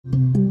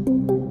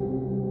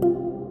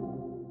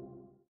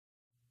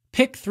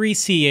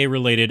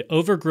PIK3CA-related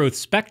overgrowth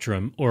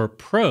spectrum, or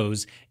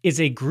PROS, is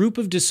a group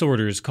of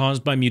disorders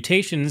caused by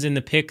mutations in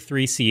the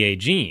PIK3CA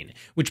gene,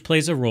 which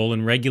plays a role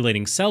in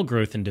regulating cell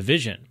growth and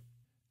division.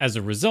 As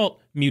a result,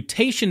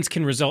 mutations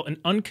can result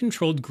in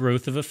uncontrolled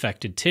growth of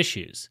affected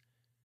tissues.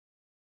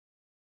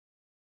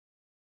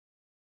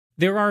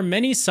 There are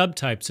many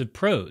subtypes of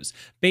PROS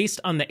based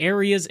on the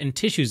areas and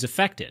tissues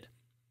affected.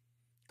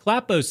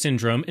 Clapos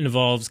syndrome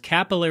involves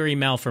capillary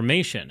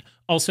malformation,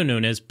 also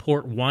known as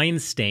port wine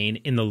stain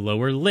in the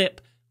lower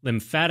lip,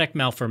 lymphatic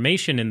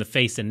malformation in the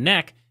face and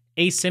neck,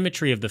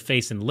 asymmetry of the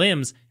face and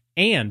limbs,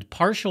 and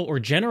partial or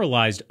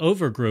generalized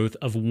overgrowth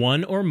of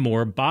one or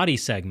more body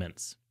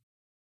segments.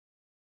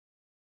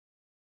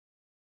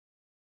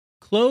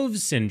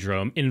 Cloves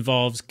syndrome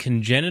involves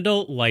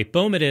congenital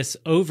lipomatous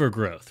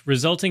overgrowth,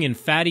 resulting in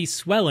fatty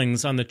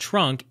swellings on the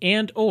trunk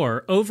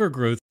and/or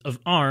overgrowth of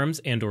arms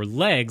and/or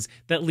legs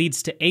that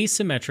leads to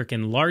asymmetric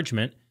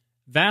enlargement,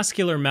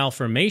 vascular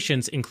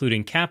malformations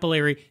including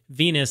capillary,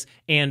 venous,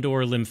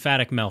 and/or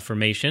lymphatic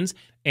malformations,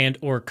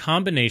 and/or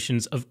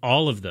combinations of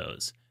all of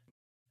those.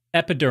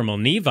 Epidermal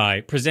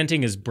nevi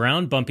presenting as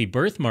brown bumpy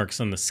birthmarks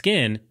on the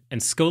skin,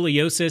 and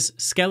scoliosis,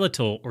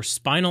 skeletal, or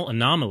spinal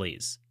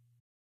anomalies.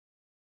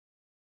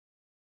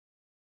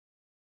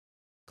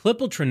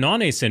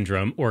 Klippel-Trenaunay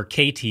syndrome, or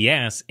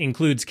KTS,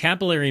 includes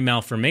capillary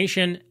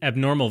malformation,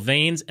 abnormal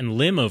veins, and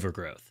limb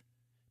overgrowth.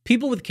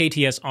 People with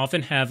KTS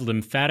often have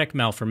lymphatic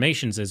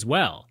malformations as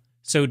well,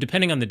 so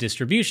depending on the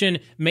distribution,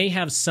 may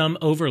have some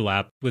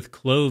overlap with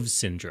Cloves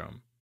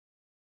syndrome.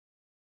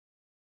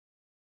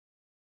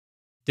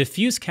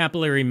 Diffuse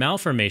capillary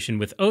malformation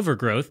with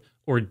overgrowth,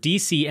 or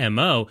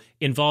DCMO,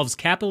 involves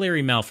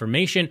capillary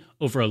malformation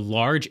over a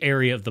large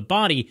area of the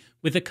body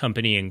with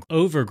accompanying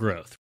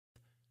overgrowth.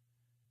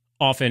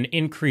 Often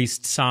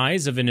increased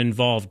size of an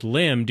involved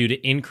limb due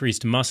to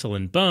increased muscle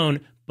and bone,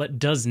 but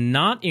does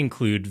not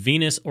include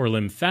venous or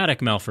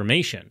lymphatic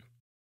malformation.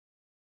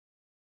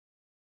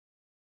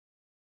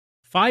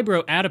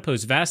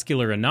 Fibroadipose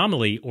vascular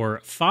anomaly,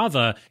 or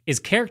FAVA, is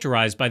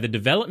characterized by the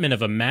development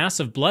of a mass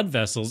of blood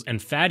vessels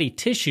and fatty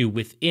tissue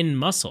within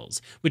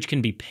muscles, which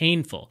can be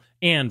painful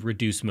and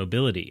reduce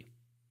mobility.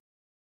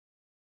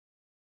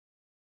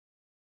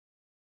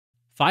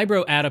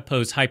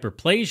 Fibroadipose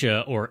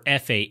hyperplasia, or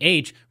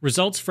FAH,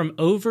 results from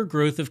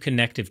overgrowth of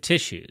connective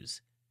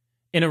tissues.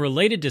 In a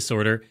related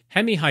disorder,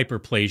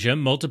 hemihyperplasia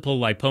multiple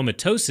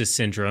lipomatosis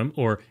syndrome,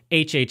 or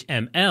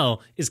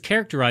HHML, is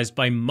characterized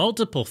by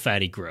multiple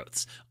fatty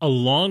growths,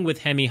 along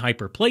with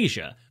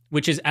hemihyperplasia,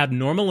 which is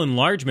abnormal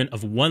enlargement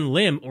of one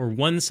limb or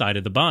one side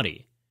of the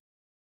body.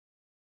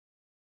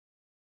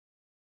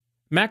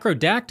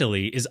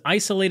 Macrodactyly is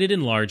isolated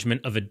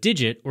enlargement of a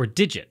digit or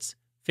digits,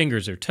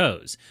 fingers or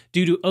toes,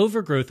 due to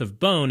overgrowth of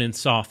bone and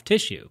soft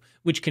tissue,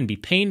 which can be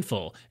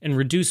painful and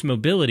reduce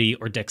mobility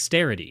or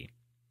dexterity.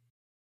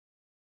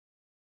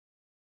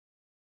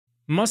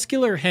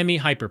 Muscular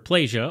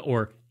hemihyperplasia,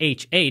 or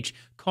HH,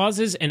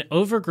 causes an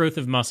overgrowth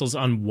of muscles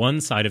on one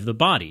side of the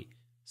body,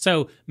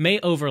 so may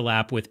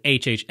overlap with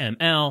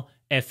HHML,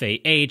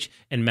 FAH,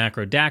 and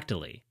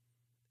macrodactyly.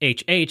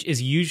 HH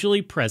is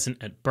usually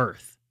present at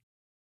birth.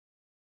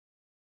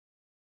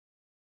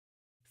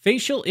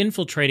 Facial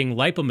infiltrating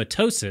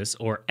lipomatosis,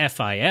 or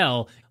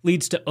FIL,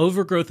 leads to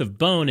overgrowth of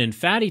bone and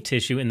fatty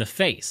tissue in the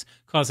face,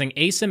 causing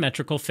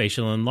asymmetrical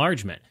facial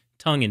enlargement,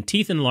 tongue and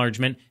teeth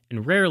enlargement,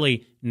 and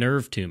rarely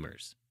nerve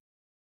tumors.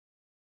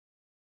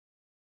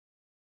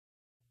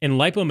 In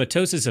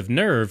lipomatosis of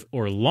nerve,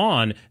 or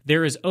LON,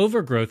 there is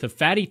overgrowth of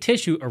fatty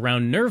tissue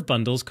around nerve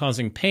bundles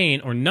causing pain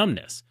or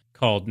numbness,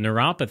 called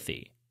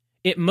neuropathy.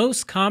 It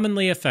most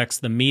commonly affects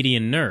the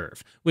median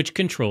nerve, which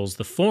controls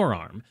the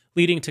forearm,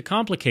 leading to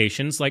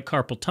complications like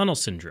carpal tunnel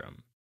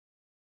syndrome.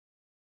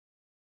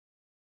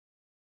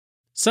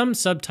 Some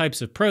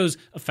subtypes of PROS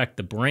affect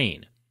the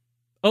brain.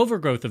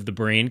 Overgrowth of the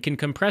brain can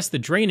compress the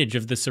drainage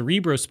of the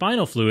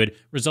cerebrospinal fluid,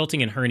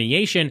 resulting in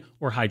herniation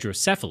or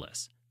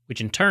hydrocephalus,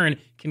 which in turn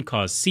can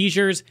cause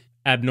seizures,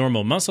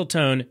 abnormal muscle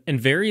tone,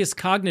 and various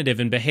cognitive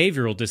and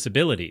behavioral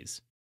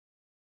disabilities.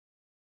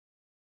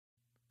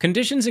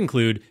 Conditions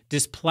include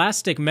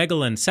dysplastic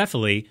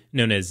megalencephaly,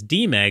 known as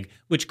DMEG,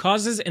 which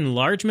causes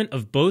enlargement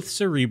of both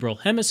cerebral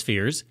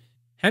hemispheres.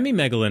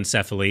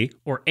 Hemimegalencephaly,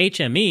 or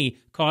HME,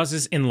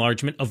 causes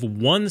enlargement of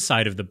one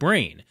side of the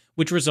brain,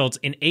 which results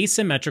in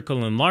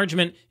asymmetrical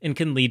enlargement and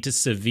can lead to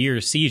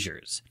severe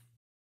seizures.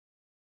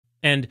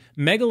 And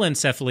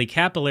megalencephaly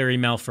capillary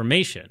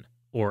malformation,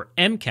 or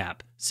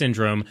MCAP,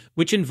 syndrome,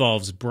 which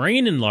involves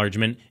brain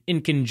enlargement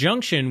in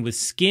conjunction with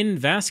skin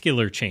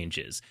vascular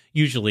changes,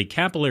 usually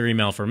capillary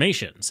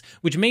malformations,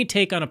 which may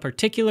take on a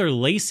particular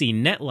lacy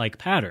net-like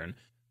pattern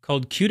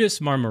called cutis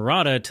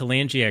marmorata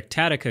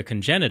telangiectatica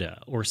congenita,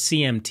 or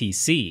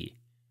CMTC.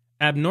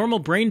 Abnormal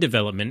brain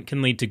development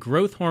can lead to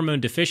growth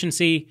hormone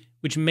deficiency,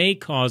 which may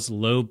cause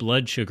low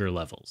blood sugar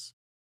levels.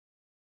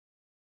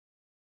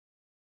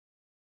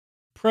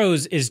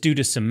 PROS is due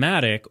to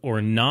somatic or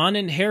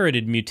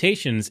non-inherited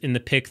mutations in the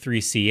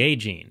PIK3CA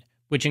gene,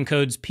 which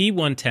encodes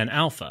P110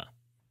 alpha.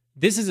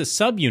 This is a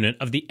subunit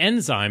of the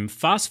enzyme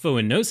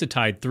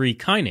phosphoinositide 3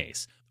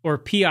 kinase, or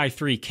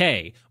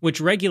PI3K,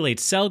 which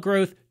regulates cell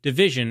growth,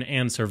 division,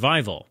 and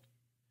survival.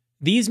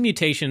 These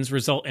mutations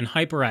result in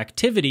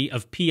hyperactivity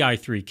of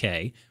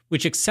PI3K,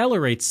 which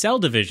accelerates cell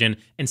division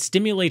and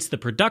stimulates the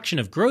production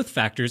of growth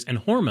factors and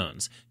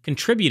hormones,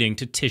 contributing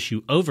to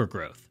tissue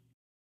overgrowth.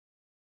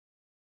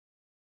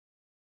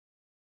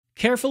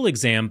 Careful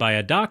exam by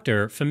a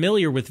doctor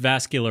familiar with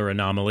vascular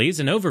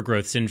anomalies and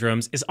overgrowth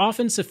syndromes is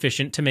often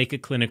sufficient to make a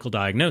clinical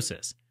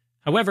diagnosis.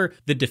 However,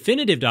 the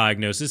definitive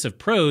diagnosis of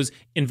PROS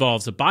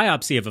involves a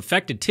biopsy of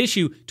affected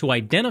tissue to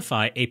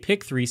identify a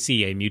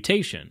PIK3CA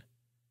mutation.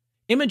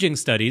 Imaging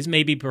studies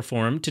may be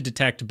performed to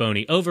detect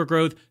bony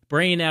overgrowth,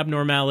 brain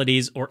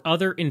abnormalities, or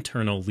other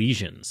internal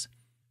lesions.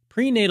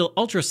 Prenatal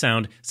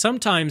ultrasound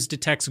sometimes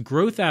detects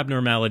growth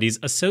abnormalities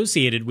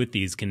associated with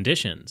these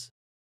conditions.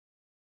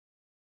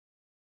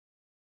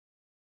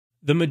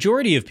 The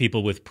majority of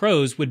people with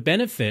PROS would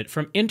benefit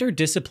from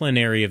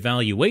interdisciplinary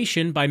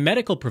evaluation by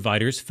medical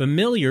providers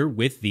familiar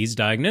with these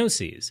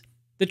diagnoses.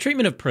 The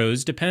treatment of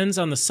PROS depends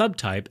on the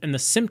subtype and the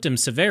symptom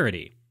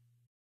severity.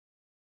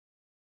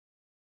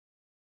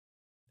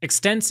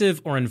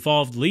 Extensive or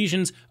involved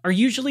lesions are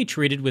usually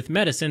treated with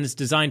medicines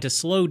designed to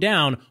slow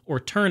down or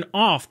turn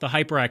off the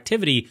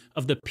hyperactivity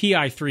of the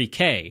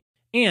PI3K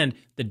and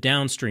the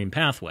downstream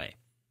pathway.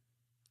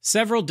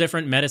 Several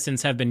different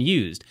medicines have been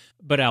used,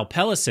 but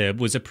alpelisib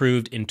was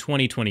approved in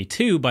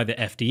 2022 by the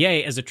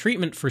FDA as a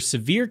treatment for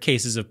severe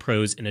cases of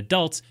PROS in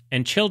adults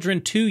and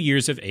children 2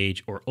 years of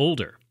age or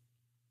older.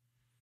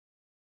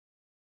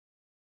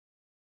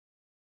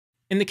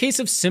 In the case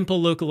of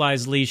simple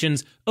localized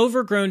lesions,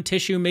 overgrown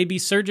tissue may be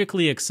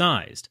surgically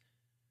excised.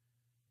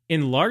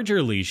 In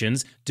larger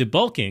lesions,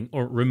 debulking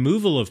or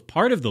removal of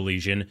part of the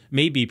lesion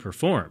may be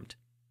performed.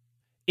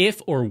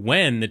 If or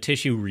when the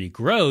tissue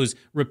regrows,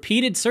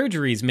 repeated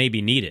surgeries may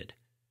be needed.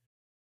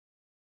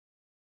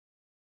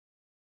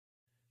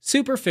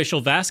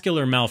 Superficial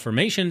vascular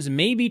malformations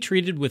may be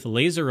treated with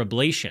laser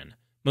ablation,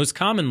 most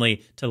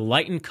commonly to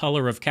lighten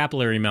color of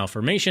capillary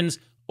malformations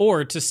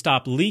or to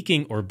stop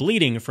leaking or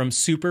bleeding from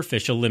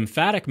superficial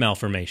lymphatic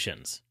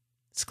malformations.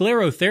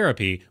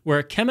 Sclerotherapy, where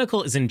a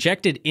chemical is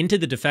injected into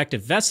the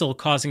defective vessel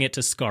causing it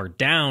to scar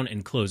down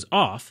and close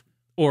off,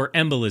 or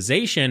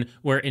embolization,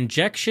 where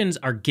injections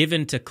are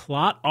given to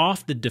clot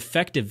off the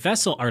defective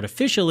vessel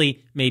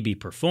artificially, may be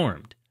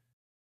performed.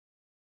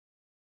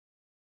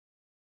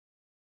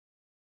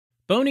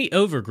 Bony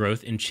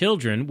overgrowth in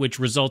children, which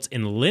results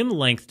in limb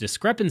length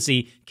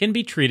discrepancy, can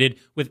be treated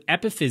with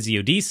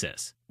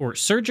epiphysiodesis, or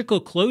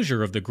surgical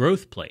closure of the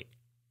growth plate.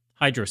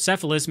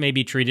 Hydrocephalus may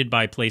be treated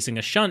by placing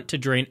a shunt to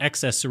drain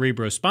excess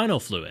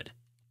cerebrospinal fluid.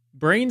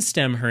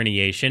 Brainstem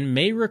herniation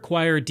may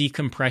require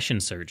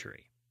decompression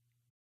surgery.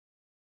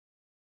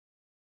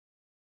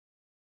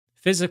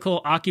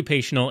 Physical,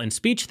 occupational, and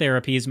speech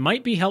therapies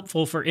might be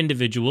helpful for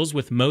individuals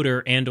with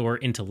motor and/or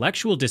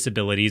intellectual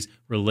disabilities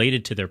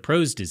related to their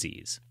PROS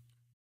disease.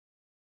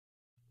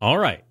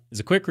 Alright, as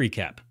a quick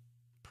recap.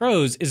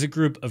 PROS is a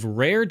group of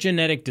rare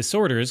genetic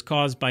disorders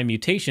caused by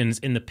mutations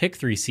in the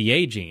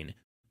PIK3CA gene,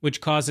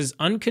 which causes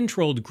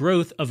uncontrolled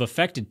growth of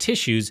affected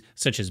tissues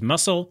such as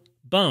muscle,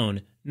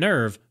 bone,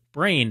 nerve,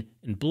 brain,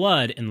 and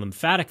blood and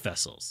lymphatic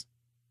vessels.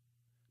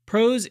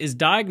 PROS is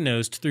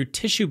diagnosed through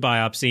tissue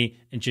biopsy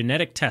and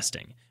genetic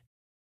testing,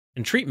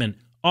 and treatment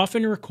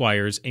often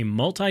requires a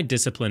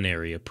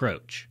multidisciplinary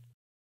approach.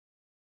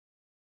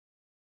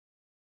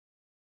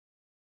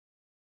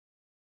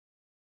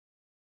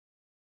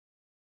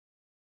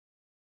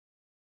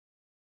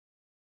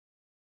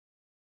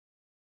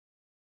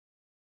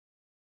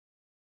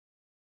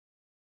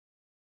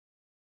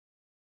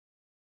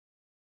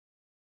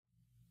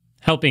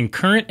 Helping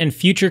current and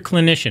future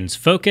clinicians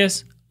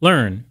focus,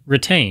 learn,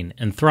 retain,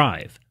 and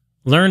thrive.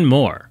 Learn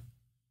more